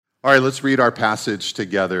All right, let's read our passage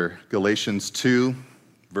together. Galatians 2,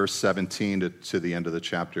 verse 17 to the end of the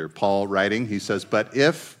chapter. Paul writing, he says, "But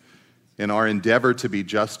if in our endeavor to be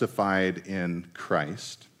justified in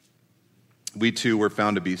Christ, we too were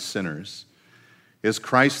found to be sinners, is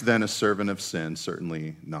Christ then a servant of sin?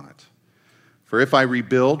 Certainly not. For if I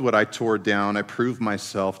rebuild what I tore down, I prove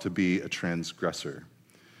myself to be a transgressor.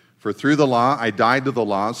 For through the law I died to the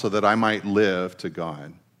law so that I might live to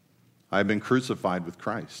God. I have been crucified with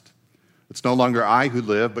Christ. It's no longer I who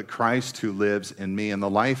live, but Christ who lives in me. And the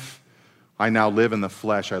life I now live in the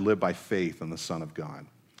flesh, I live by faith in the Son of God,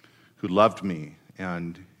 who loved me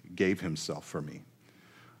and gave himself for me.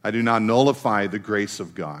 I do not nullify the grace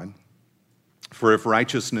of God, for if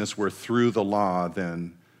righteousness were through the law,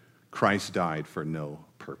 then Christ died for no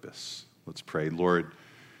purpose." Let's pray. Lord,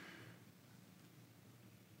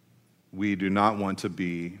 we do not want to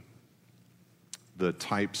be the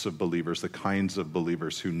types of believers, the kinds of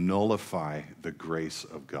believers who nullify the grace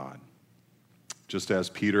of God. Just as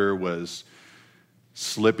Peter was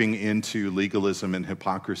slipping into legalism and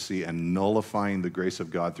hypocrisy and nullifying the grace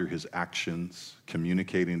of God through his actions,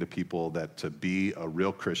 communicating to people that to be a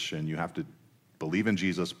real Christian, you have to believe in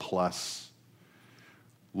Jesus plus.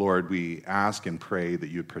 Lord, we ask and pray that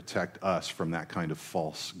you would protect us from that kind of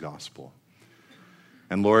false gospel.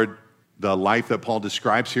 And Lord, the life that Paul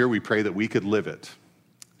describes here, we pray that we could live it.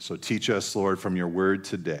 So teach us, Lord, from your word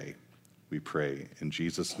today, we pray in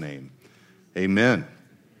Jesus' name. Amen.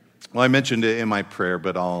 Well, I mentioned it in my prayer,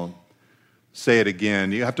 but I'll say it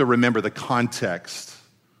again. You have to remember the context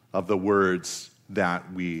of the words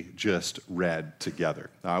that we just read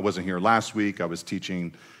together. I wasn't here last week. I was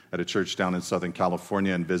teaching at a church down in Southern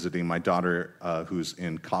California and visiting my daughter who's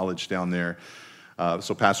in college down there.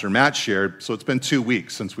 So Pastor Matt shared, so it's been 2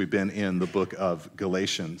 weeks since we've been in the book of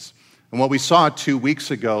Galatians. And what we saw 2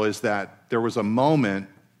 weeks ago is that there was a moment,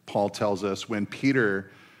 Paul tells us, when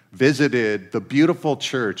Peter visited the beautiful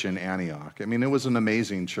church in Antioch. I mean, it was an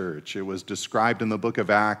amazing church. It was described in the book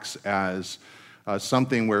of Acts as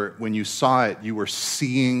something where when you saw it, you were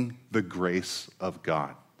seeing the grace of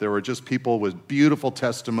God. There were just people with beautiful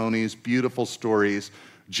testimonies, beautiful stories,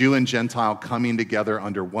 Jew and Gentile coming together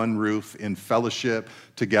under one roof in fellowship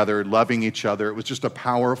together, loving each other. It was just a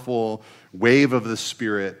powerful wave of the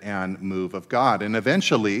Spirit and move of God. And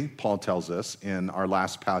eventually, Paul tells us in our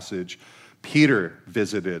last passage, Peter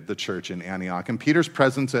visited the church in Antioch. And Peter's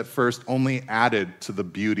presence at first only added to the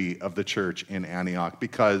beauty of the church in Antioch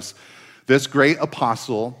because this great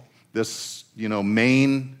apostle, this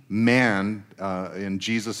main man in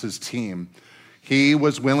Jesus' team, he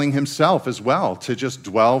was willing himself as well to just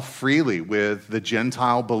dwell freely with the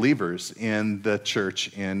Gentile believers in the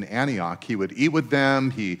church in Antioch. He would eat with them.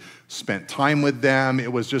 He spent time with them.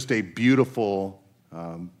 It was just a beautiful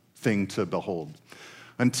thing to behold.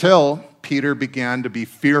 Until Peter began to be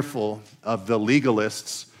fearful of the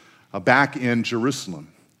legalists back in Jerusalem.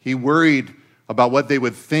 He worried about what they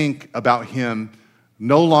would think about him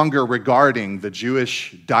no longer regarding the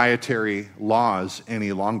Jewish dietary laws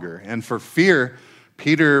any longer. And for fear,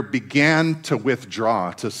 Peter began to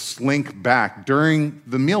withdraw, to slink back during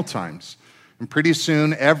the meal times. And pretty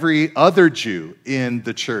soon, every other Jew in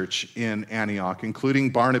the church in Antioch, including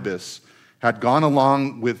Barnabas, had gone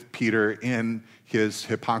along with Peter in his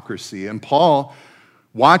hypocrisy. And Paul,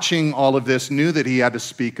 watching all of this, knew that he had to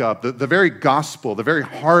speak up. The very gospel, the very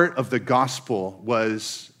heart of the gospel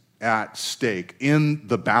was at stake, in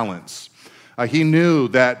the balance. He knew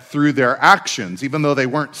that through their actions, even though they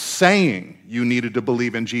weren't saying you needed to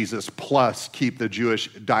believe in Jesus plus keep the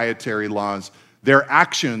Jewish dietary laws, their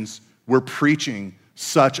actions were preaching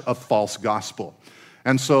such a false gospel.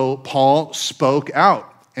 And so Paul spoke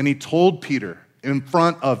out, and he told Peter in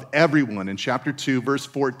front of everyone in chapter 2, verse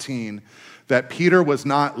 14, that Peter was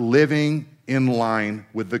not living in line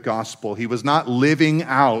with the gospel. He was not living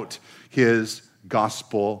out his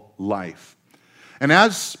gospel life. And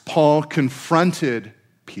as Paul confronted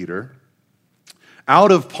Peter,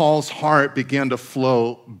 out of Paul's heart began to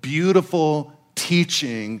flow beautiful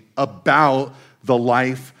teaching about the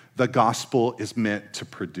life the gospel is meant to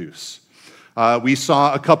produce. We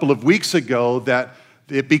saw a couple of weeks ago that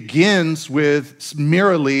it begins with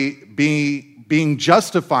merely being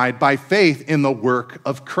justified by faith in the work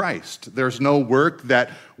of Christ. There's no work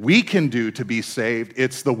that we can do to be saved.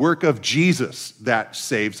 It's the work of Jesus that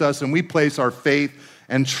saves us, and we place our faith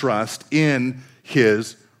and trust in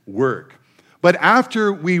his work. But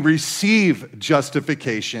after we receive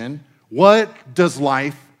justification, what does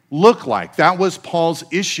life look like? That was Paul's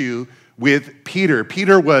issue with Peter.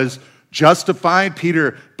 Peter was justified.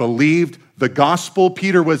 Peter believed the gospel.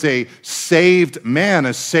 Peter was a saved man,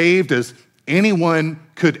 as saved as anyone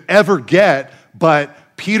could ever get, but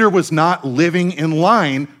Peter was not living in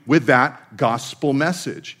line with that gospel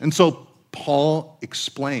message. And so Paul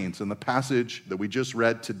explains in the passage that we just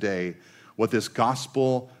read today what this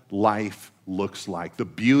gospel life looks like, the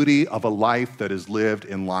beauty of a life that is lived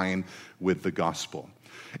in line with the gospel.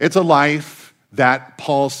 It's a life that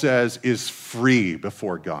Paul says is free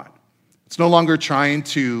before God. It's no longer trying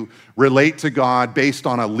to relate to God based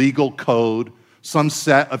on a legal code, some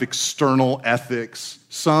set of external ethics,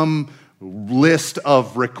 some list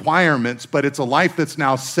of requirements, but it's a life that's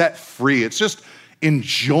now set free. It's just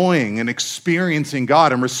enjoying and experiencing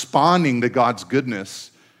God and responding to God's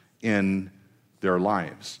goodness in their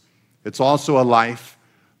lives. It's also a life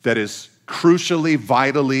that is crucially,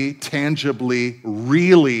 vitally, tangibly,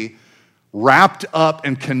 really wrapped up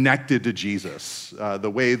and connected to Jesus. The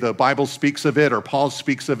way the Bible speaks of it, or Paul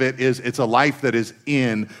speaks of it, is it's a life that is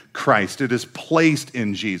in Christ. It is placed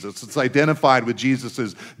in Jesus. It's identified with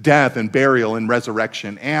Jesus' death and burial and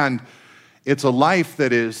resurrection. And it's a life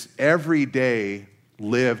that is every day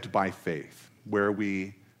lived by faith, where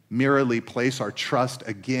we merely place our trust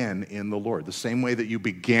again in the Lord. The same way that you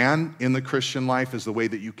began in the Christian life is the way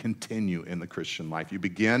that you continue in the Christian life. You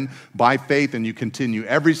begin by faith and you continue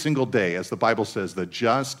every single day. As the Bible says, the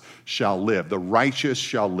just shall live, the righteous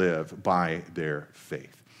shall live by their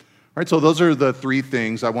faith. All right, so those are the three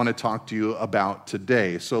things I want to talk to you about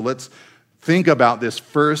today. So let's think about this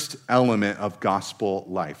first element of gospel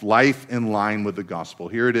life in line with the gospel.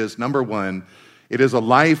 Here it is. Number one, it is a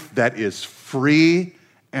life that is free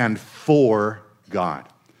and for God.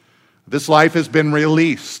 This life has been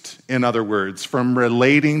released, in other words, from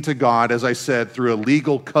relating to God, as I said, through a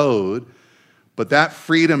legal code, but that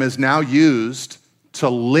freedom is now used to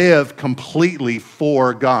live completely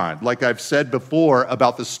for God. Like I've said before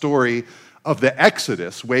about the story of the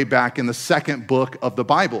Exodus, way back in the second book of the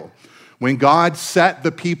Bible. When God set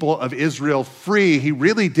the people of Israel free, he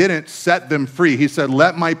really didn't set them free. He said,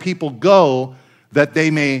 "Let my people go that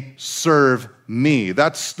they may serve me."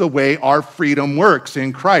 That's the way our freedom works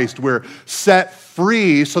in Christ. We're set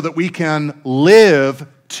free so that we can live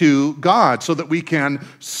to God, so that we can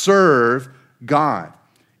serve God.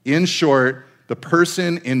 In short, the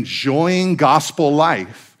person enjoying gospel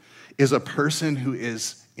life is a person who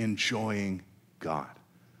is enjoying God.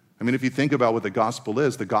 I mean, if you think about what the gospel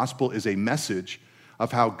is a message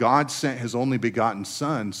of how God sent his only begotten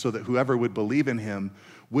Son so that whoever would believe in him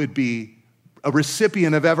would be a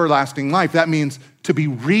recipient of everlasting life. That means to be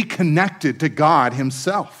reconnected to God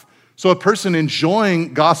himself. So a person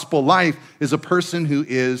enjoying gospel life is a person who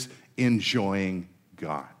is enjoying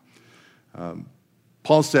God.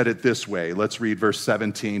 Paul said it this way. Let's read verse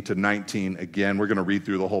 17 to 19 again. We're going to read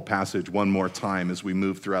through the whole passage one more time as we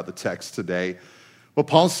move throughout the text today. But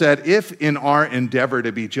Paul said, "If in our endeavor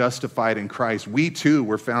to be justified in Christ, we too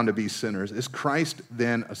were found to be sinners, is Christ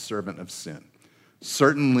then a servant of sin?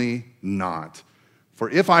 Certainly not. For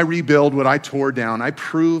if I rebuild what I tore down, I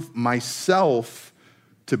prove myself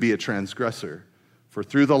to be a transgressor. For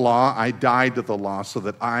through the law I died to the law so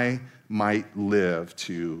that I might live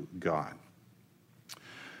to God."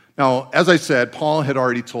 Now, as I said, Paul had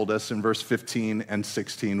already told us in verse 15 and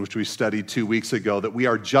 16, which we studied 2 weeks ago, that we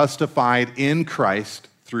are justified in Christ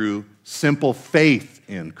through simple faith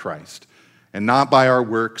in Christ, and not by our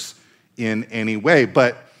works in any way.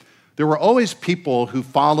 But there were always people who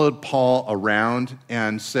followed Paul around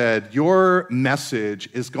and said, "Your message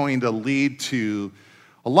is going to lead to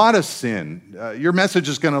a lot of sin. Your message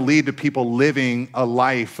is going to lead to people living a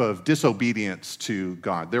life of disobedience to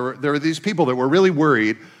God." There were these people that were really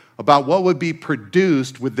worried about what would be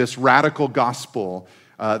produced with this radical gospel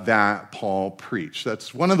that Paul preached.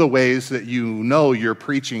 That's one of the ways that you know you're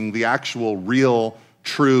preaching the actual, real,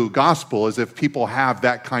 true gospel, is if people have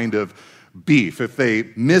that kind of beef, if they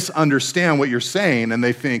misunderstand what you're saying and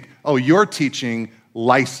they think, "Oh, you're teaching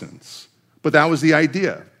license." But that was the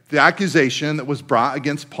idea. The accusation that was brought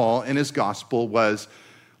against Paul in his gospel was,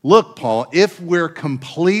 "Look, Paul, if we're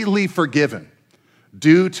completely forgiven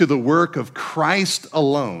due to the work of Christ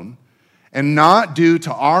alone, and not due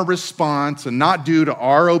to our response and not due to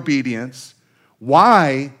our obedience,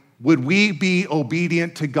 why would we be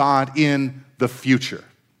obedient to God in the future?"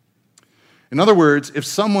 In other words, if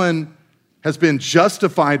someone has been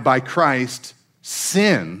justified by Christ,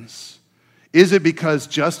 sins, is it because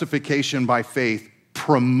justification by faith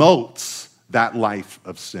promotes that life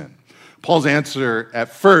of sin? Paul's answer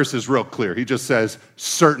at first is real clear. He just says,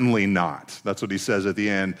 "Certainly not." That's what he says at the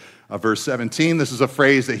end of verse 17. This is a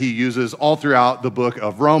phrase that he uses all throughout the book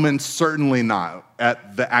of Romans, "certainly not,"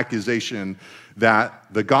 at the accusation that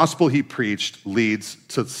the gospel he preached leads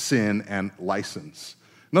to sin and license.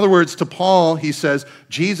 In other words, to Paul, he says,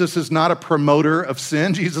 Jesus is not a promoter of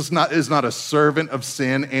sin. Jesus is not a servant of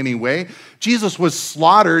sin anyway. Jesus was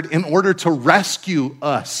slaughtered in order to rescue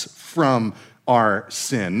us from our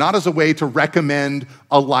sin, not as a way to recommend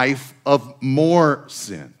a life of more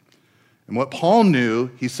sin. And what Paul knew,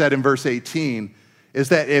 he said in verse 18, is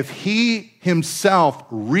that if he himself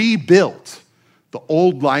rebuilt the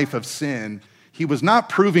old life of sin, he was not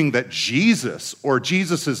proving that Jesus or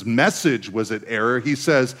Jesus' message was at error. He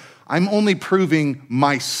says, I'm only proving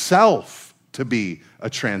myself to be a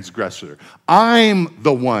transgressor. I'm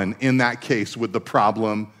the one in that case with the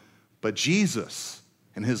problem, but Jesus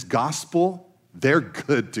and his gospel, they're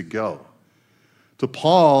good to go. To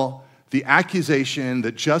Paul, the accusation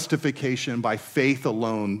that justification by faith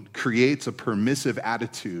alone creates a permissive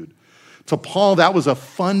attitude. To Paul, that was a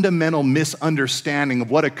fundamental misunderstanding of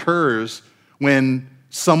what occurs when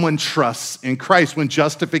someone trusts in Christ, when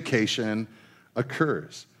justification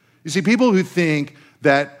occurs. You see, people who think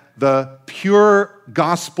that the pure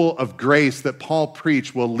gospel of grace that Paul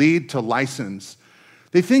preached will lead to license,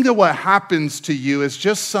 they think that what happens to you is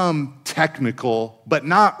just some technical but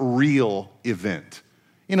not real event.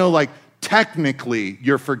 You know, like technically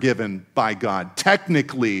you're forgiven by God.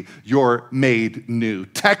 Technically you're made new.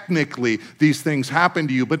 Technically these things happen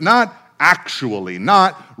to you, but not actually,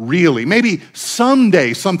 not really. Maybe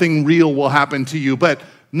someday something real will happen to you, but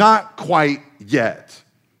not quite yet.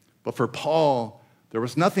 But for Paul, there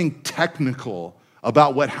was nothing technical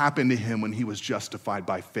about what happened to him when he was justified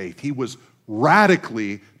by faith. He was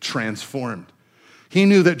radically transformed. He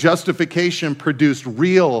knew that justification produced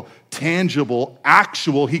real, tangible,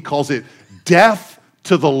 actual, he calls it death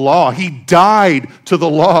to the law. He died to the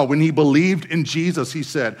law when he believed in Jesus, he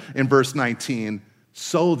said in verse 19,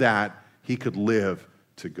 so that he could live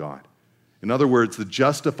to God. In other words, the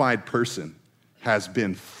justified person has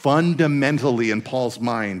been fundamentally, in Paul's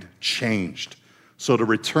mind, changed. So to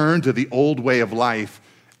return to the old way of life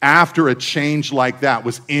after a change like that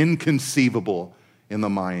was inconceivable in the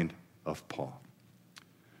mind of Paul.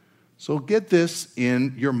 So get this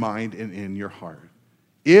in your mind and in your heart.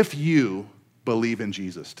 If you believe in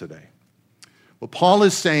Jesus today, what Paul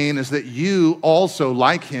is saying is that you also,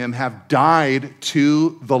 like him, have died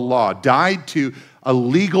to the law, died to a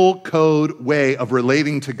legal code way of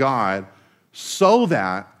relating to God so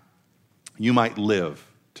that you might live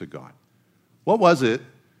to God. What was it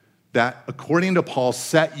that, according to Paul,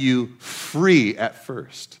 set you free at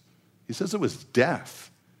first? He says it was death.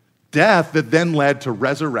 Death that then led to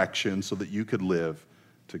resurrection so that you could live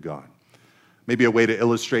to God. Maybe a way to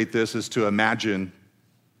illustrate this is to imagine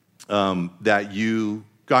that you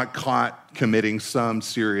got caught committing some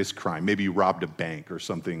serious crime. Maybe you robbed a bank or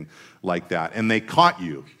something like that, and they caught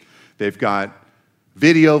you. They've got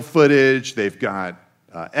video footage, they've got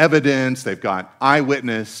evidence, they've got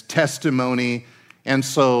eyewitness testimony, and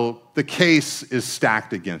so the case is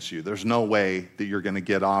stacked against you. There's no way that you're going to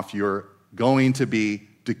get off. You're going to be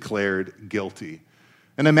declared guilty.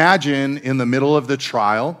 And imagine in the middle of the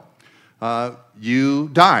trial, you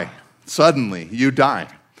die. Suddenly, you die.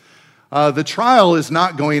 The trial is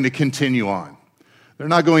not going to continue on. They're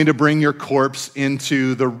not going to bring your corpse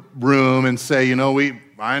into the room and say,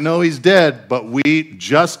 I know he's dead, but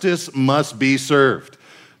justice must be served.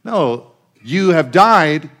 No, you have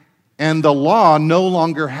died, and the law no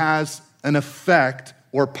longer has an effect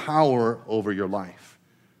or power over your life.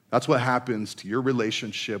 That's what happens to your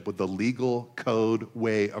relationship with the legal code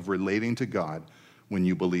way of relating to God when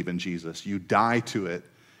you believe in Jesus. You die to it.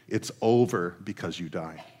 It's over because you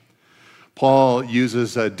die. Paul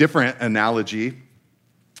uses a different analogy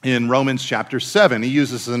in Romans chapter 7. He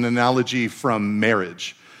uses an analogy from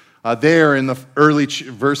marriage. There in the early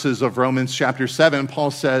verses of Romans chapter 7,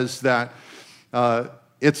 Paul says that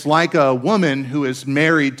it's like a woman who is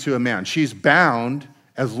married to a man. She's bound.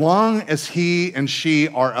 As long as he and she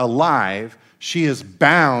are alive, she is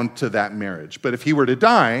bound to that marriage. But if he were to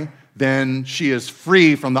die, then she is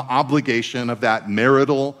free from the obligation of that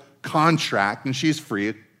marital contract, and she's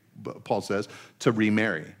free, Paul says, to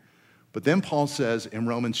remarry. But then Paul says in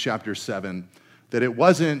Romans chapter 7 that it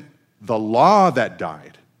wasn't the law that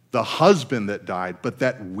died, the husband that died, but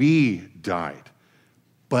that we died.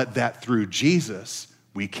 But that through Jesus,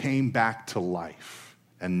 we came back to life.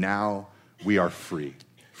 And now we are free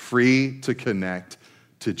to connect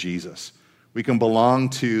to Jesus. We can belong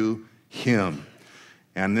to him.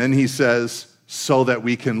 And then he says, so that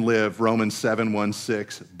we can live, Romans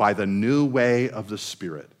 7:1-6, by the new way of the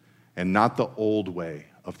Spirit and not the old way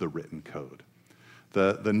of the written code.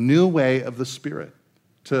 The new way of the Spirit,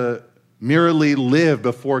 to merely live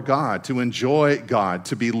before God, to enjoy God,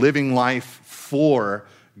 to be living life for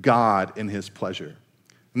God in his pleasure.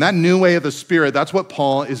 And that new way of the Spirit, that's what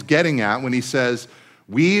Paul is getting at when he says,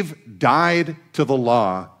 we've died to the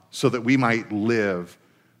law so that we might live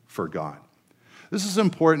for God. This is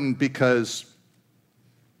important because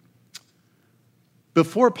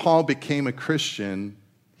before Paul became a Christian,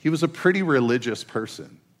 he was a pretty religious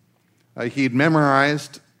person. He'd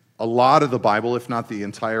memorized a lot of the Bible, if not the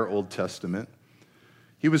entire Old Testament.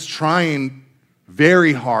 He was trying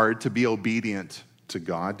very hard to be obedient to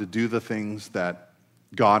God, to do the things that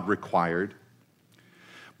God required.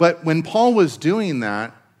 But when Paul was doing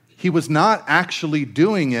that, he was not actually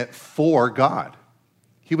doing it for God.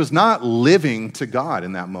 He was not living to God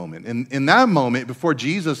in that moment. In that moment, before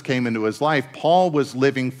Jesus came into his life, Paul was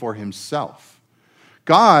living for himself.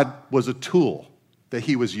 God was a tool that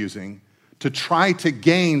he was using to try to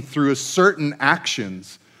gain through certain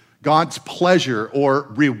actions God's pleasure or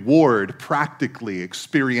reward practically,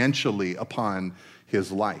 experientially upon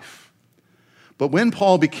his life. But when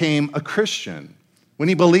Paul became a Christian, when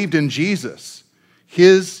he believed in Jesus,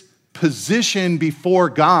 his position before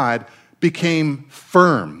God became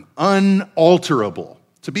firm, unalterable.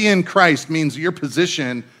 To be in Christ means your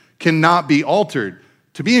position cannot be altered.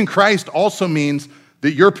 To be in Christ also means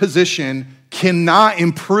that your position cannot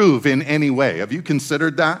improve in any way. Have you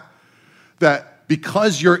considered that? That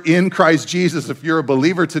because you're in Christ Jesus, if you're a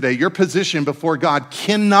believer today, your position before God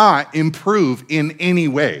cannot improve in any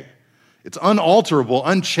way. It's unalterable,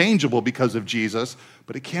 unchangeable because of Jesus,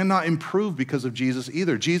 but it cannot improve because of Jesus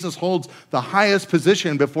either. Jesus holds the highest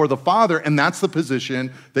position before the Father, and that's the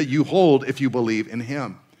position that you hold if you believe in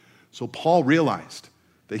him. So Paul realized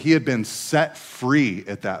that he had been set free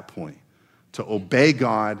at that point to obey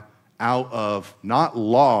God out of not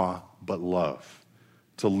law, but love,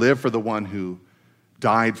 to live for the one who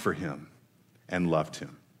died for him and loved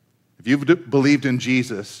him. If you've believed in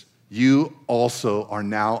Jesus, you also are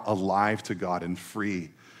now alive to God and free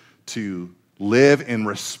to live in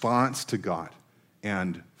response to God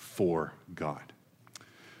and for God.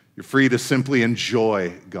 You're free to simply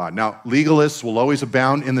enjoy God. Now, legalists will always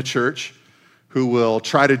abound in the church who will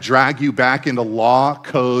try to drag you back into law,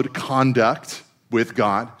 code, conduct with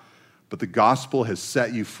God, but the gospel has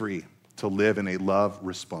set you free to live in a love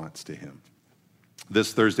response to him.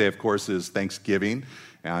 This Thursday, of course, is Thanksgiving,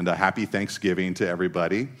 and a happy Thanksgiving to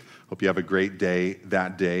everybody. Hope you have a great day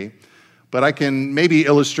that day. But I can maybe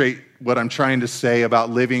illustrate what I'm trying to say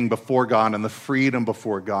about living before God and the freedom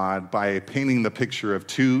before God by painting the picture of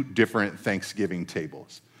two different Thanksgiving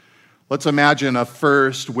tables. Let's imagine a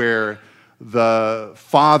first where the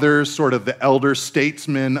father, sort of the elder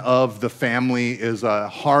statesman of the family, is a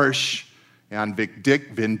harsh and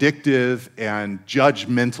vindictive and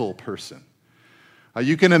judgmental person.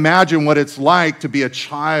 You can imagine what it's like to be a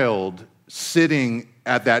child sitting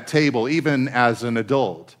at that table, even as an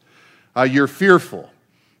adult. You're fearful.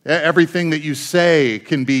 Everything that you say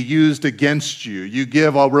can be used against you. You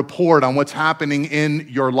give a report on what's happening in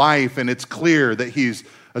your life, and it's clear that he's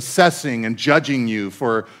assessing and judging you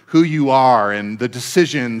for who you are and the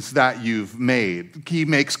decisions that you've made. He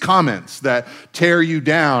makes comments that tear you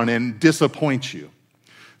down and disappoint you.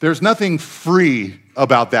 There's nothing free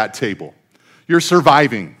about that table. You're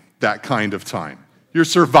surviving that kind of time. You're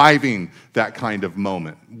surviving that kind of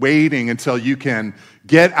moment, waiting until you can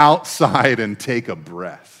get outside and take a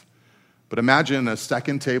breath. But imagine a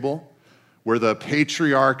second table where the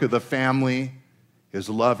patriarch of the family is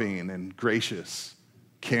loving and gracious,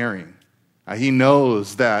 caring. He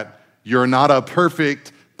knows that you're not a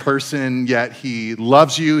perfect person, yet he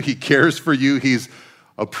loves you, he cares for you, he's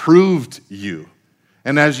approved you.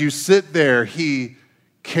 And as you sit there, he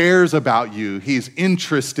cares about you, he's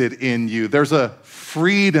interested in you. There's a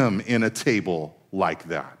freedom in a table like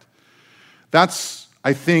that. That's,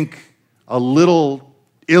 I think, a little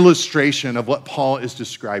illustration of what Paul is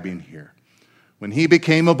describing here. When he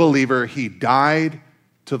became a believer, he died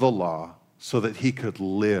to the law so that he could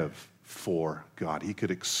live for God. He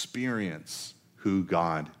could experience who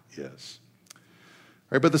God is. All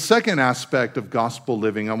right, but the second aspect of gospel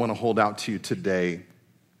living I want to hold out to you today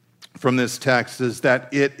from this text is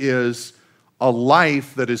that it is a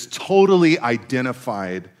life that is totally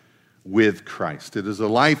identified with Christ. It is a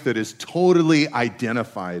life that is totally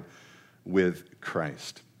identified with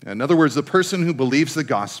Christ. In other words, the person who believes the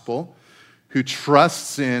gospel, who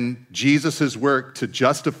trusts in Jesus' work to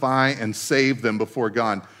justify and save them before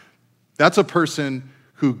God, that's a person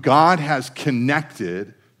who God has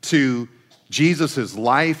connected to Jesus'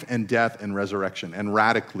 life and death and resurrection, and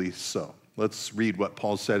radically so. Let's read what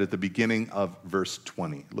Paul said at the beginning of verse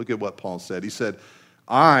 20. Look at what Paul said. He said,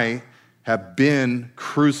 I have been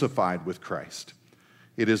crucified with Christ.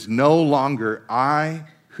 It is no longer I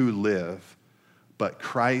who live, but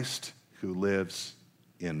Christ who lives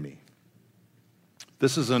in me.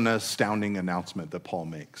 This is an astounding announcement that Paul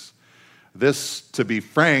makes. This, to be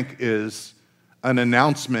frank, is an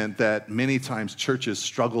announcement that many times churches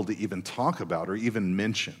struggle to even talk about or even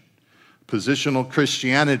mention. Positional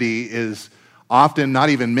Christianity is often not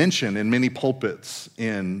even mentioned in many pulpits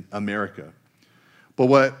in America. But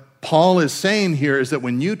what Paul is saying here is that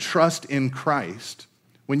when you trust in Christ,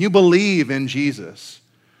 when you believe in Jesus,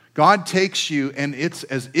 God takes you and it's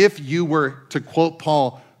as if you were, to quote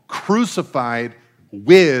Paul, crucified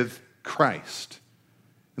with Christ.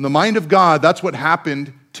 In the mind of God, that's what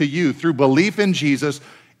happened to you. Through belief in Jesus,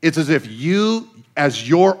 it's as if you, as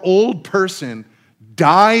your old person,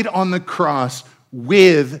 died on the cross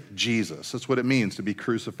with Jesus. That's what it means to be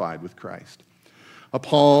crucified with Christ.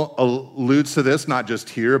 Paul alludes to this not just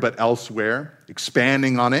here, but elsewhere,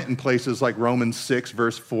 expanding on it in places like Romans 6,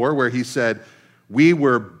 verse 4, where he said, "We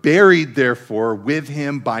were buried, therefore, with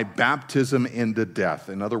him by baptism into death."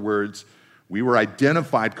 In other words, we were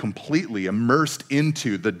identified completely, immersed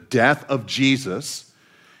into the death of Jesus,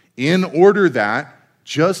 in order that,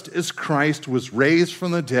 just as Christ was raised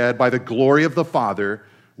from the dead by the glory of the Father,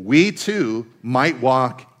 we too might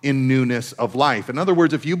walk in newness of life. In other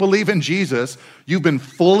words, if you believe in Jesus, you've been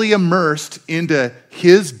fully immersed into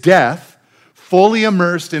his death, fully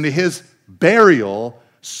immersed into his burial,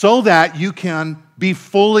 so that you can be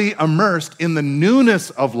fully immersed in the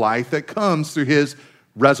newness of life that comes through his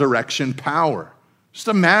resurrection power. Just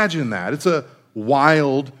imagine that. It's a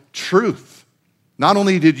wild truth. Not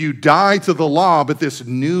only did you die to the law, but this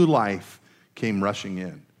new life came rushing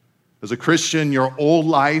in. As a Christian, your old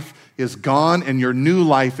life is gone and your new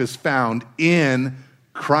life is found in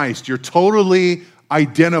Christ. You're totally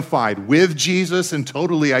identified with Jesus and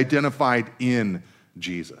totally identified in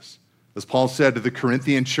Jesus. As Paul said to the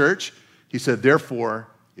Corinthian church, he said, "Therefore,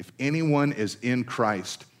 if anyone is in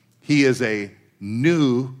Christ, he is a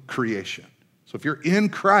new creation." So if you're in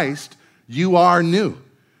Christ, you are new.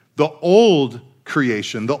 The old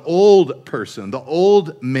creation, the old person, the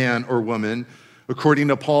old man or woman, according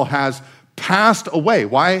to Paul, has passed away.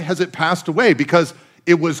 Why has it passed away? Because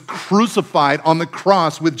it was crucified on the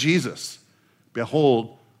cross with Jesus.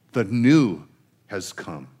 Behold, the new has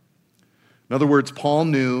come. In other words, Paul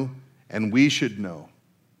knew, and we should know,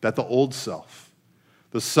 that the old self,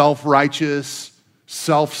 the self-righteous,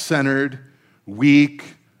 self-centered, weak,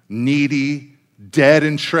 needy, dead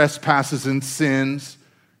in trespasses and sins,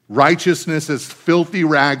 righteousness as filthy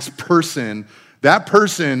rags person, that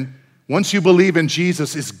person, once you believe in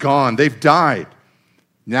Jesus, is gone. They've died.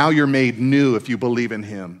 Now you're made new if you believe in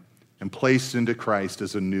him and placed into Christ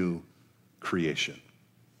as a new creation.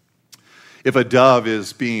 If a dove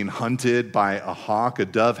is being hunted by a hawk, a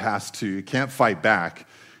dove can't fight back.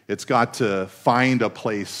 It's got to find a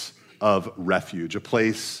place of refuge, a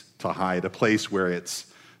place to hide, a place where it's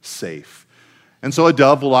safe. And so a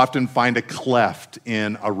dove will often find a cleft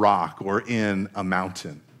in a rock or in a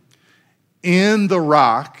mountain. In the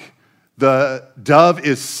rock, the dove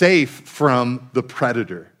is safe from the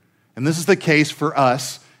predator. And this is the case for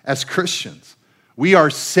us as Christians. We are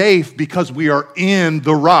safe because we are in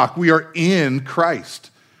the rock. We are in Christ.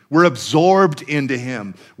 We're absorbed into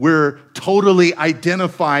him. We're totally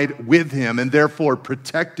identified with him and therefore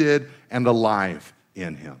protected and alive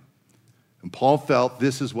in him. And Paul felt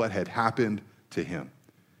this is what had happened to him.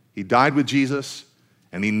 He died with Jesus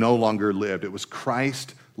and he no longer lived. It was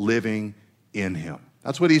Christ living in him.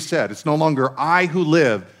 That's what he said. It's no longer I who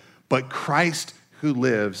live, but Christ who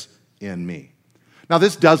lives in me. Now,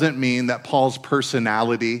 this doesn't mean that Paul's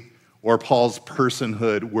personality or Paul's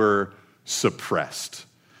personhood were suppressed.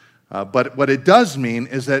 But what it does mean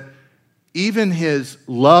is that even his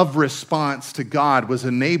love response to God was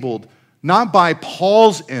enabled not by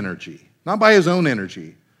Paul's energy, not by his own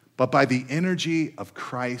energy, but by the energy of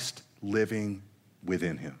Christ living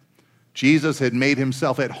within him. Jesus had made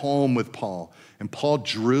himself at home with Paul, and Paul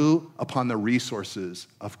drew upon the resources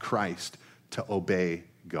of Christ to obey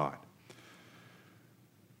God.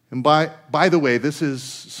 And by the way, this is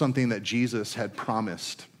something that Jesus had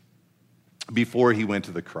promised before he went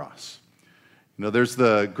to the cross. You know, there's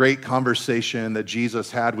the great conversation that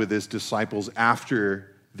Jesus had with his disciples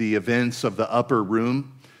after the events of the upper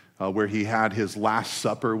room, where he had his last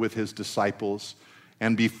supper with his disciples,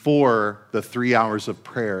 and before the 3 hours of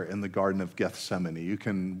prayer in the Garden of Gethsemane. You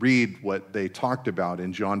can read what they talked about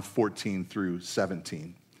in John 14 through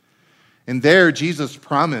 17. And there, Jesus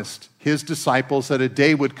promised his disciples that a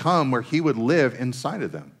day would come where he would live inside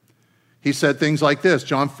of them. He said things like this,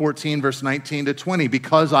 John 14, verse 19 to 20,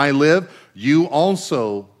 "Because I live, you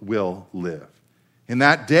also will live. In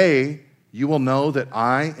that day, you will know that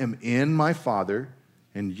I am in my Father,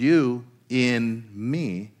 and you in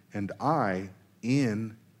me, and I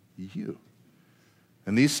in you.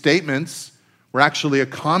 And these statements were actually a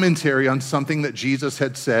commentary on something that Jesus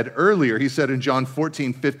had said earlier. He said in John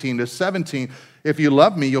 14:15-17, if you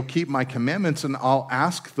love me, you'll keep my commandments, and I'll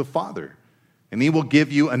ask the Father, and he will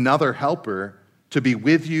give you another helper to be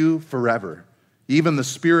with you forever, even the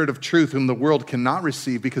Spirit of truth, whom the world cannot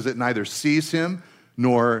receive because it neither sees him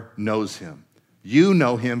nor knows him. You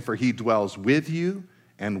know him, for he dwells with you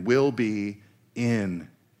and will be in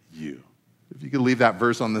you. If you could leave that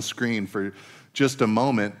verse on the screen for just a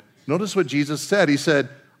moment, notice what Jesus said. He said,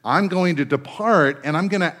 I'm going to depart and I'm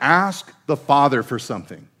going to ask the Father for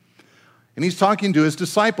something. And he's talking to his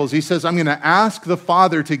disciples. He says, I'm going to ask the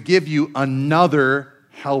Father to give you another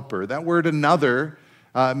helper. That word another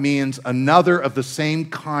means another of the same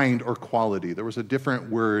kind or quality. There was a different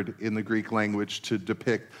word in the Greek language to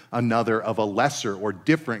depict another of a lesser or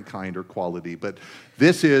different kind or quality. But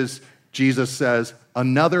this is, Jesus says,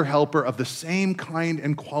 another helper of the same kind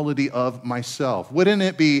and quality of myself. Wouldn't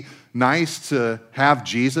it be nice to have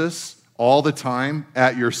Jesus all the time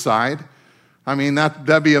at your side? I mean,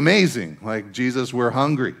 that'd be amazing. Like, Jesus, we're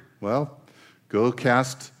hungry. Well, go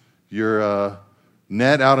cast your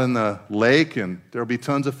net out in the lake and there'll be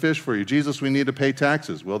tons of fish for you. Jesus, we need to pay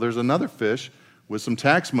taxes. Well, there's another fish with some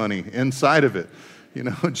tax money inside of it.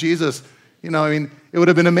 Jesus, it would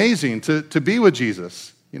have been amazing to be with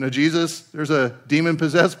Jesus. Jesus, there's a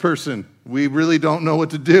demon-possessed person. We really don't know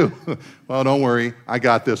what to do. Well, don't worry. I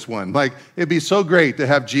got this one. Like, it'd be so great to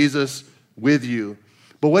have Jesus with you.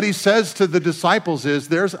 But what he says to the disciples is,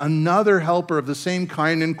 there's another helper of the same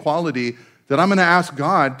kind and quality that I'm going to ask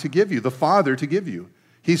God to give you, the Father to give you.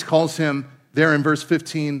 He calls him there in verse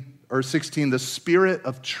 15 or 16, the Spirit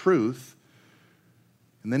of truth.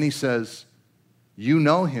 And then he says, you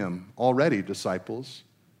know him already, disciples,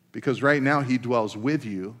 because right now he dwells with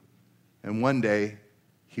you, and one day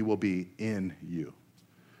he will be in you.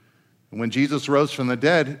 And when Jesus rose from the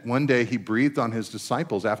dead, one day he breathed on his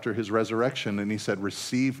disciples after his resurrection, and he said,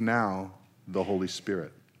 receive now the Holy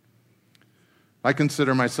Spirit. I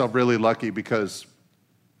consider myself really lucky because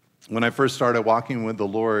when I first started walking with the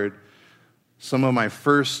Lord, some of my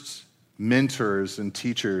first mentors and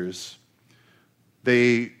teachers,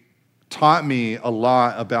 they taught me a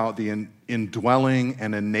lot about the indwelling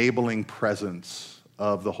and enabling presence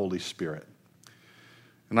of the Holy Spirit.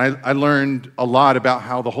 And I learned a lot about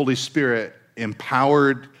how the Holy Spirit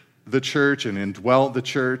empowered the church and indwelt the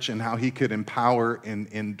church and how he could empower and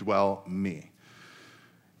indwell me.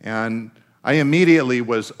 And I immediately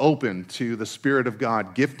was open to the Spirit of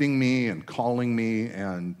God gifting me and calling me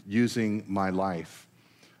and using my life.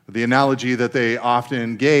 The analogy that they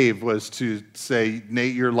often gave was to say,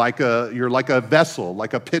 Nate, you're like a vessel,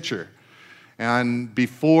 like a pitcher. And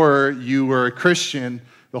before you were a Christian,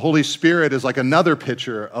 the Holy Spirit is like another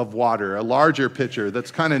pitcher of water, a larger pitcher that's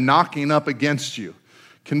kind of knocking up against you,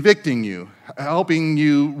 convicting you, helping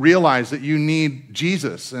you realize that you need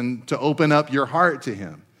Jesus and to open up your heart to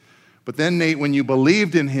him. But then, Nate, when you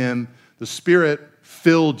believed in him, the Spirit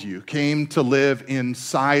filled you, came to live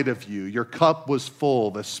inside of you. Your cup was full,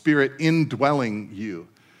 the Spirit indwelling you.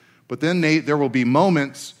 But then, Nate, there will be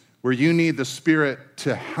moments where you need the Spirit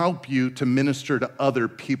to help you to minister to other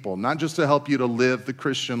people, not just to help you to live the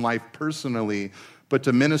Christian life personally, but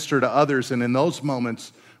to minister to others. And in those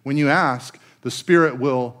moments, when you ask, the Spirit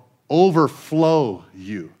will overflow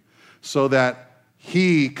you so that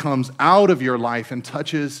he comes out of your life and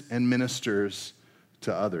touches and ministers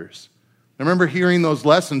to others. I remember hearing those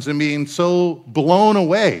lessons and being so blown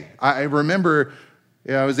away. I remember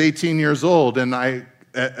I was 18 years old, and I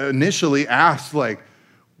initially asked,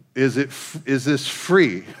 is this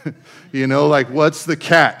free? What's the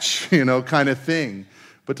catch? Kind of thing.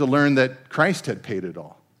 But to learn that Christ had paid it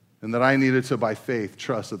all, and that I needed to, by faith,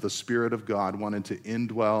 trust that the Spirit of God wanted to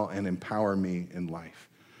indwell and empower me in life.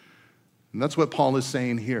 And that's what Paul is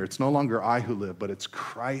saying here. It's no longer I who live, but it's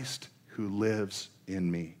Christ who lives in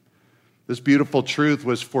me. This beautiful truth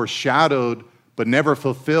was foreshadowed but never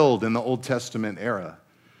fulfilled in the Old Testament era.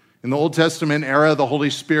 In the Old Testament era, the Holy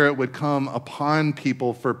Spirit would come upon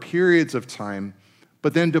people for periods of time,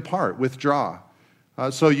 but then depart, withdraw.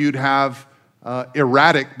 So you'd have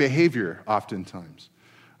erratic behavior oftentimes.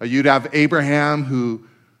 You'd have Abraham who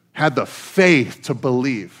had the faith to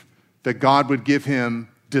believe that God would give him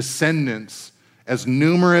descendants as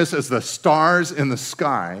numerous as the stars in the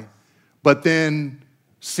sky, but then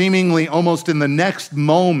seemingly almost in the next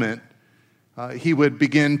moment, he would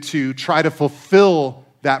begin to try to fulfill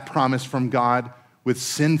that promise from God with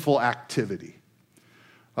sinful activity.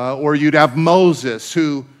 Or you'd have Moses,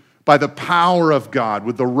 who by the power of God,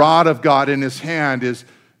 with the rod of God in his hand, is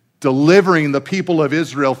delivering the people of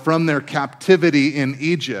Israel from their captivity in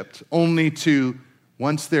Egypt, only to,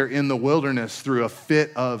 once they're in the wilderness, through a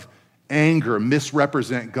fit of anger,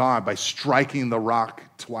 misrepresent God by striking the rock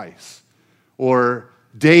twice. Or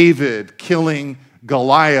David killing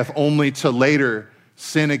Goliath, only to later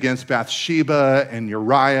sin against Bathsheba and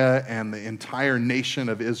Uriah and the entire nation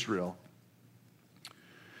of Israel. It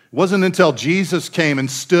wasn't until Jesus came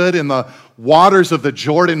and stood in the waters of the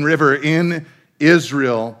Jordan River in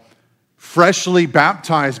Israel, freshly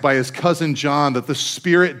baptized by his cousin John, that the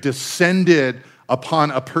Spirit descended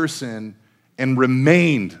upon a person and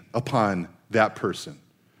remained upon that person.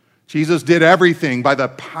 Jesus did everything by the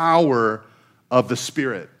power of the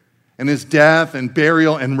Spirit. And his death and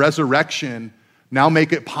burial and resurrection now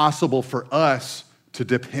make it possible for us to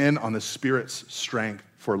depend on the Spirit's strength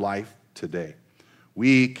for life today.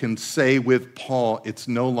 We can say with Paul, it's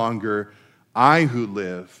no longer I who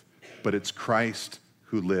live, but it's Christ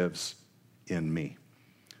who lives in me.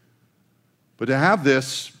 But to have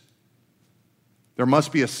this, there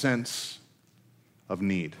must be a sense of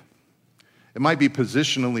need. It might be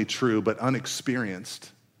positionally true, but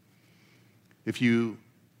unexperienced if you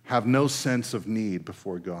have no sense of need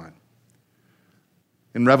before God.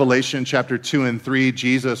 In Revelation chapter 2 and 3,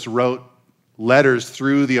 Jesus wrote letters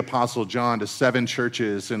through the Apostle John to 7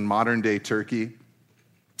 churches in modern-day Turkey.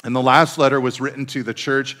 And the last letter was written to the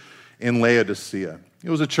church in Laodicea. It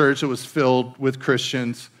was a church that was filled with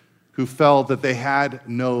Christians who felt that they had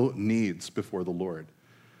no needs before the Lord.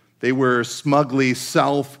 They were smugly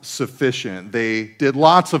self-sufficient. They did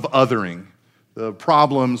lots of othering. The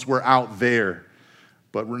problems were out there,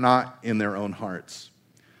 but were not in their own hearts.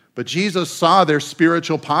 But Jesus saw their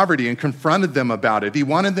spiritual poverty and confronted them about it. He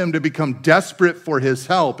wanted them to become desperate for his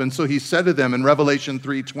help. And so he said to them in Revelation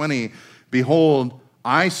 3:20, "Behold,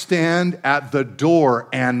 I stand at the door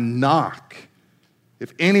and knock.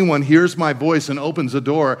 If anyone hears my voice and opens the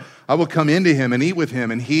door, I will come into him and eat with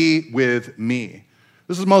him and he with me."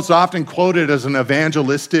 This is most often quoted as an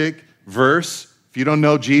evangelistic verse. If you don't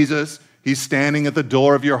know Jesus, he's standing at the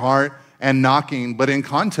door of your heart and knocking. But in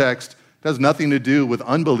context, it has nothing to do with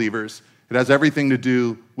unbelievers. It has everything to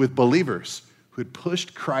do with believers who had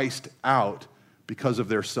pushed Christ out because of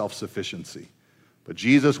their self-sufficiency. But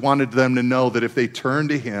Jesus wanted them to know that if they turned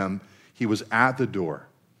to him, he was at the door,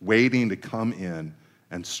 waiting to come in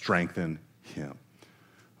and strengthen him.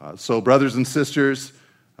 So brothers and sisters,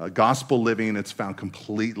 gospel living, it's found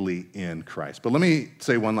completely in Christ. But let me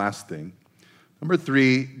say one last thing. Number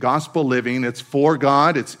 3, gospel living, it's for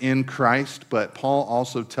God, it's in Christ, but Paul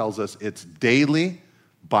also tells us it's daily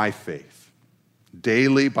by faith.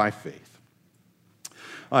 Daily by faith.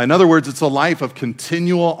 In other words, it's a life of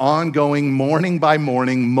continual, ongoing, morning by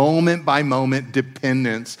morning, moment by moment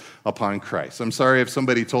dependence upon Christ. I'm sorry if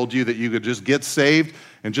somebody told you that you could just get saved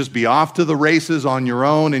and just be off to the races on your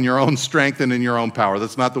own, in your own strength and in your own power.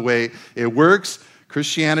 That's not the way it works.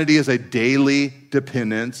 Christianity is a daily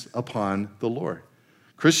dependence upon the Lord.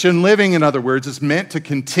 Christian living, in other words, is meant to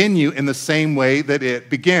continue in the same way that it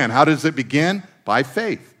began. How does it begin? By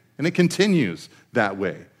faith. And it continues that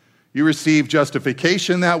way. You receive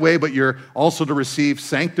justification that way, but you're also to receive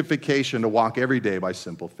sanctification, to walk every day by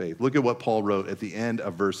simple faith. Look at what Paul wrote at the end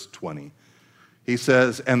of verse 20. He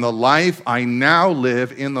says, "And the life I now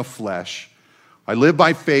live in the flesh, I live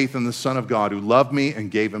by faith in the Son of God who loved me and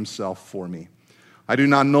gave himself for me. I do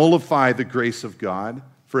not nullify the grace of God,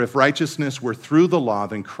 for if righteousness were through the law,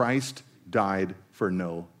 then Christ died for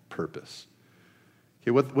no purpose."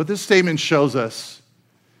 Okay, what this statement shows us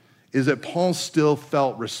is that Paul still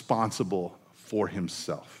felt responsible for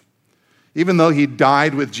himself. Even though he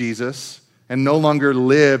died with Jesus and no longer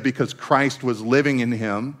lived because Christ was living in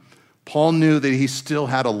him, Paul knew that he still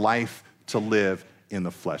had a life to live in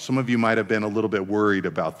the flesh. Some of you might have been a little bit worried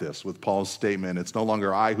about this with Paul's statement, "It's no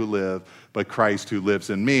longer I who live, but Christ who lives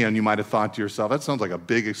in me." And you might have thought to yourself, that sounds like a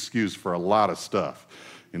big excuse for a lot of stuff.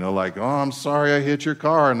 You know, like, "Oh, I'm sorry I hit your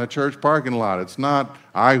car in the church parking lot. It's not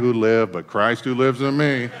I who live, but Christ who lives in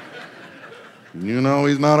me. You know,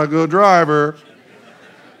 he's not a good driver."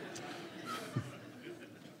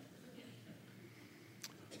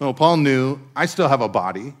 No, Paul knew, I still have a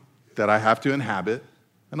body that I have to inhabit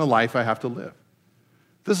and a life I have to live.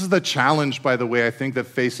 This is the challenge, by the way, I think that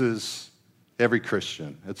faces every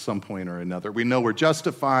Christian at some point or another. We know we're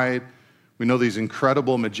justified. We know these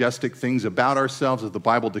incredible, majestic things about ourselves, as the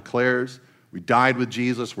Bible declares. We died with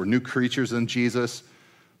Jesus. We're new creatures in Jesus.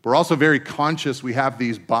 But we're also very conscious we have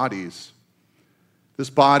these bodies. This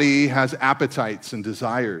body has appetites and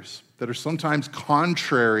desires that are sometimes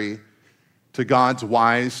contrary to God's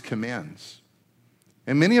wise commands.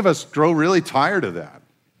 And many of us grow really tired of that,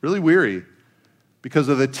 really weary because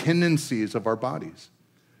of the tendencies of our bodies.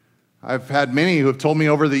 I've had many who have told me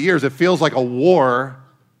over the years, it feels like a war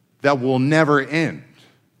that will never end.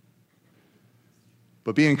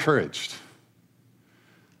 But be encouraged.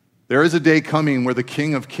 There is a day coming where the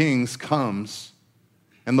King of Kings comes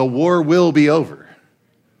and the war will be over.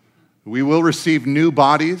 We will receive new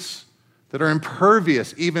bodies that are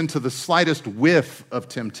impervious even to the slightest whiff of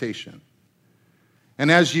temptation. And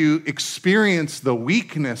as you experience the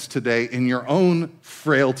weakness today in your own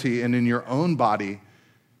frailty and in your own body,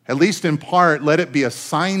 at least in part, let it be a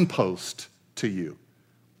signpost to you,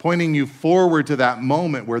 pointing you forward to that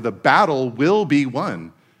moment where the battle will be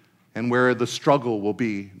won and where the struggle will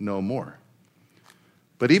be no more.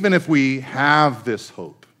 But even if we have this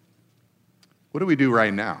hope, what do we do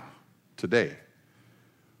right now, today?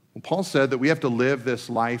 Well, Paul said that we have to live this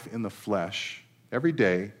life in the flesh every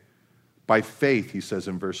day by faith, he says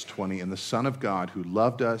in verse 20, in the Son of God who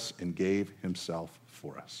loved us and gave himself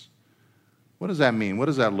for us. What does that mean? What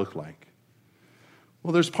does that look like?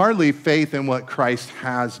 Well, there's partly faith in what Christ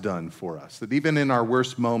has done for us, that even in our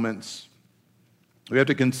worst moments, we have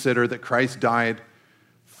to consider that Christ died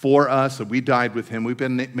for us, that we died with him. We've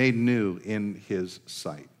been made new in his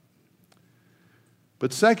sight.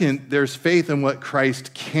 But second, there's faith in what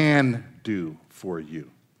Christ can do for you.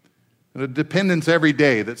 And a dependence every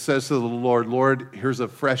day that says to the Lord, Lord, here's a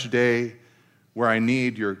fresh day where I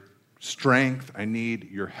need your strength, I need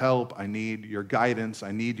your help, I need your guidance,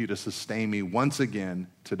 I need you to sustain me once again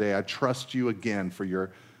today. I trust you again for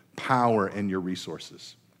your power and your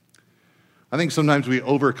resources. I think sometimes we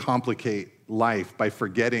overcomplicate life by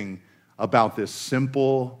forgetting about this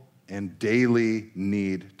simple and daily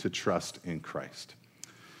need to trust in Christ.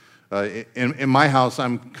 In my house,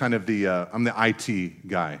 I'm kind of I'm the IT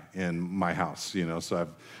guy in my house, so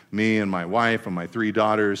I've me and my wife and my 3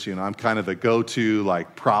 daughters, I'm kind of the go-to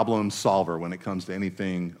problem solver when it comes to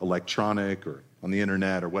anything electronic or on the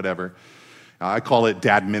internet or whatever. I call it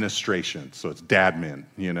dadministration, so it's dadmin,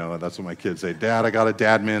 that's what my kids say. Dad, I got a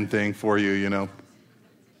dadmin thing for you,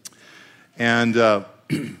 And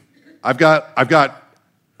I've got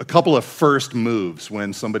a couple of first moves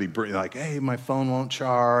when somebody hey, my phone won't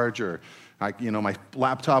charge, or my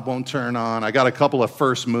laptop won't turn on. I got a couple of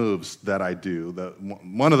first moves that I do.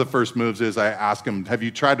 One of the first moves is I ask them, have you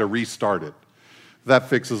tried to restart it? That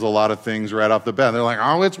fixes a lot of things right off the bat. They're like,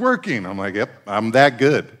 oh, it's working. I'm like, yep, I'm that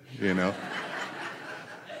good,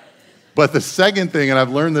 But the second thing, and I've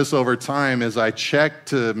learned this over time, is I check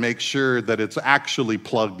to make sure that it's actually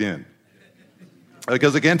plugged in.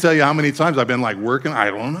 Because I can't tell you how many times I've been working,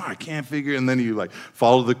 I don't know, I can't figure it. And then you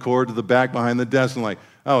follow the cord to the back behind the desk and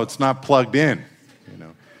oh, it's not plugged in.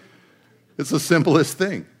 It's the simplest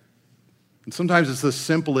thing. And sometimes it's the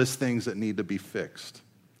simplest things that need to be fixed.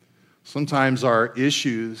 Sometimes our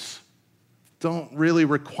issues don't really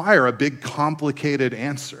require a big complicated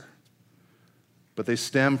answer, but they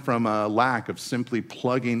stem from a lack of simply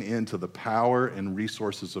plugging into the power and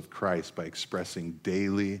resources of Christ by expressing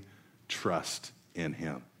daily trust in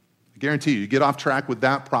him. I guarantee you get off track with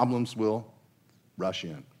that, problems will rush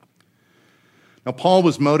in. Now, Paul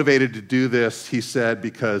was motivated to do this, he said,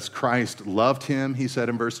 because Christ loved him, he said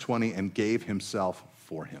in verse 20, and gave himself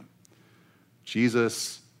for him.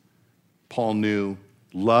 Jesus, Paul knew,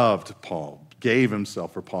 loved Paul, gave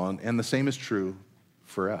himself for Paul, and the same is true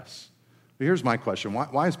for us. But here's my question.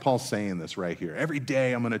 Why is Paul saying this right here? Every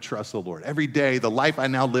day I'm going to trust the Lord. Every day, the life I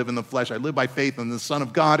now live in the flesh, I live by faith in the Son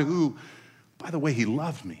of God who, by the way, he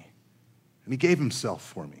loved me, and he gave himself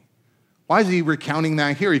for me. Why is he recounting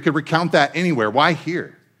that here? He could recount that anywhere. Why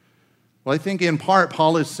here? Well, I think in part,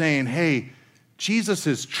 Paul is saying, hey, Jesus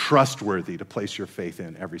is trustworthy to place your faith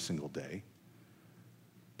in every single day.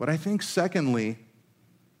 But I think secondly,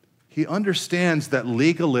 he understands that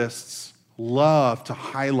legalists love to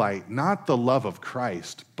highlight not the love of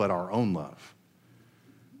Christ, but our own love.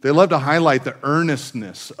 They love to highlight the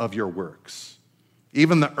earnestness of your works,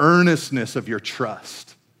 even the earnestness of your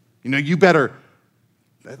trust.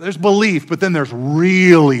 There's belief, but then there's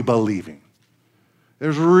really believing.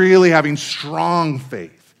 There's really having strong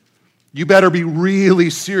faith. You better be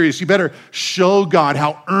really serious. You better show God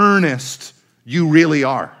how earnest you really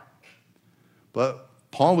are. But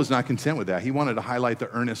Paul was not content with that. He wanted to highlight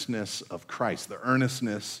the earnestness of Christ, the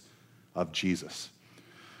earnestness of Jesus.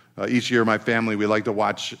 Each year, my family, we like to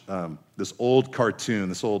watch this old cartoon,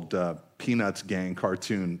 this old Peanuts gang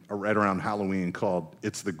cartoon right around Halloween called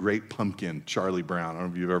It's the Great Pumpkin, Charlie Brown. I don't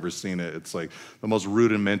know if you've ever seen it. It's the most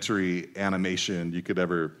rudimentary animation you could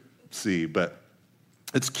ever see, but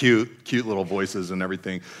it's cute little voices and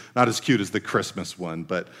everything. Not as cute as the Christmas one,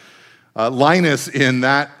 but Linus, in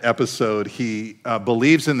that episode, he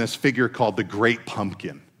believes in this figure called the Great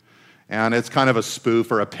Pumpkin. And it's kind of a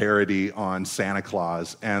spoof or a parody on Santa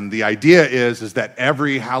Claus. And the idea is that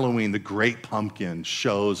every Halloween, the Great Pumpkin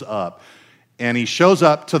shows up. And he shows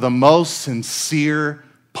up to the most sincere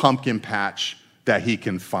pumpkin patch that he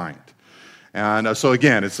can find. And so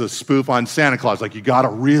again, it's a spoof on Santa Claus. Like, you got to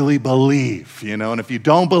really believe, and if you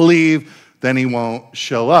don't believe, then he won't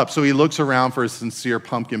show up. So he looks around for a sincere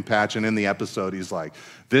pumpkin patch, and in the episode, he's like,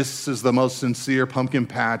 this is the most sincere pumpkin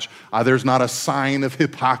patch. There's not a sign of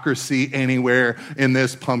hypocrisy anywhere in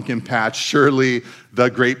this pumpkin patch. Surely the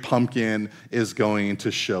great pumpkin is going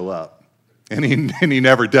to show up. And he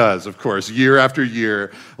never does, of course. Year after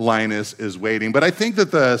year, Linus is waiting. But I think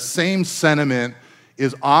that the same sentiment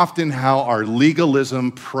is often how our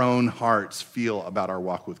legalism-prone hearts feel about our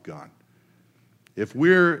walk with God. If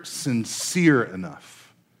we're sincere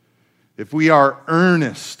enough, if we are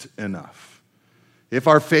earnest enough, if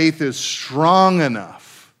our faith is strong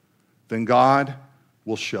enough, then God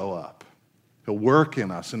will show up. He'll work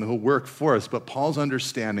in us and he'll work for us. But Paul's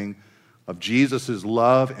understanding of Jesus'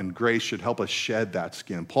 love and grace should help us shed that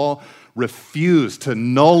skin. Paul refused to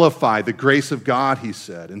nullify the grace of God, he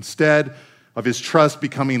said. Instead of his trust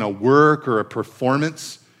becoming a work or a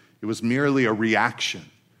performance, it was merely a reaction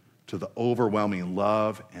to the overwhelming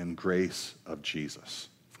love and grace of Jesus.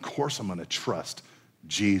 Of course I'm going to trust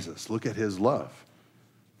Jesus. Look at his love.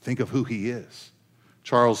 Think of who he is.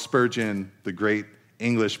 Charles Spurgeon, the great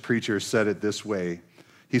English preacher, said it this way.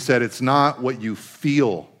 He said, it's not what you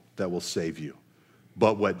feel that will save you,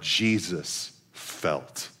 but what Jesus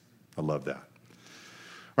felt. I love that. All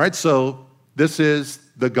right, so this is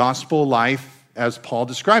the gospel life as Paul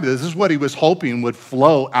described it. This is what he was hoping would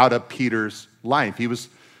flow out of Peter's life. He was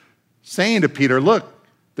saying to Peter, look,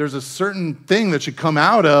 there's a certain thing that should come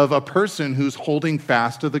out of a person who's holding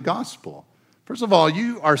fast to the gospel. First of all,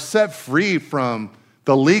 you are set free from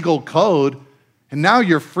the legal code, and now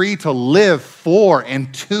you're free to live for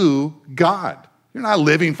and to God. You're not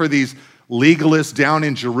living for these legalists down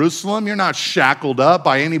in Jerusalem. You're not shackled up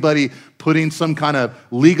by anybody putting some kind of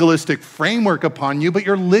legalistic framework upon you, but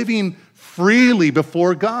you're living freely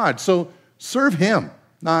before God. So serve him,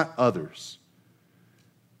 not others.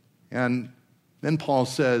 And then Paul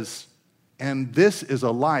says, and this is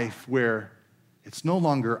a life where it's no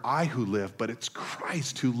longer I who live, but it's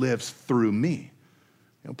Christ who lives through me.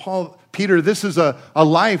 Peter, this is a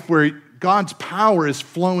life where God's power is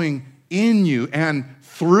flowing in you and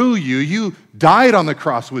through you. You died on the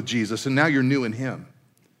cross with Jesus, and now you're new in him.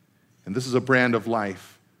 And this is a brand of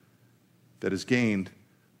life that is gained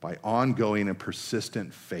by ongoing and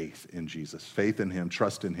persistent faith in Jesus, faith in him,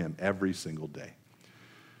 trust in him every single day.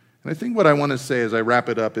 And I think what I want to say as I wrap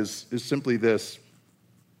it up is simply this.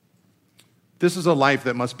 This is a life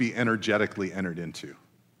that must be energetically entered into.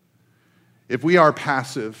 If we are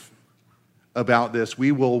passive about this,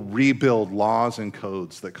 we will rebuild laws and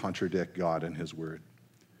codes that contradict God and his word.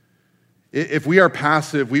 If we are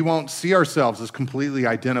passive, we won't see ourselves as completely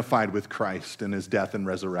identified with Christ and his death and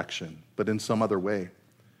resurrection, but in some other way.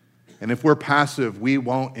 And if we're passive, we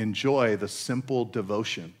won't enjoy the simple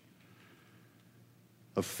devotion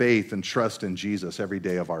of faith and trust in Jesus every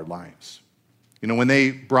day of our lives. When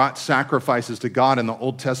they brought sacrifices to God in the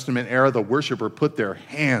Old Testament era, the worshiper put their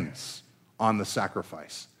hands on the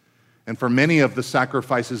sacrifice. And for many of the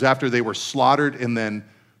sacrifices, after they were slaughtered and then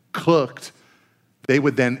cooked, they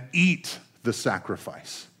would then eat the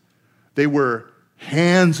sacrifice. They were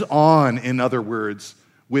hands-on, in other words,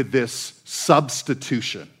 with this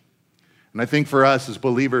substitution. And I think for us as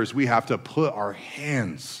believers, we have to put our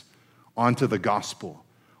hands onto the gospel,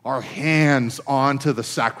 our hands onto the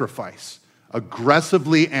sacrifice,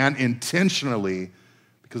 aggressively and intentionally,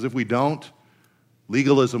 because if we don't,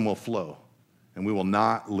 legalism will flow, and we will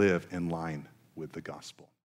not live in line with the gospel.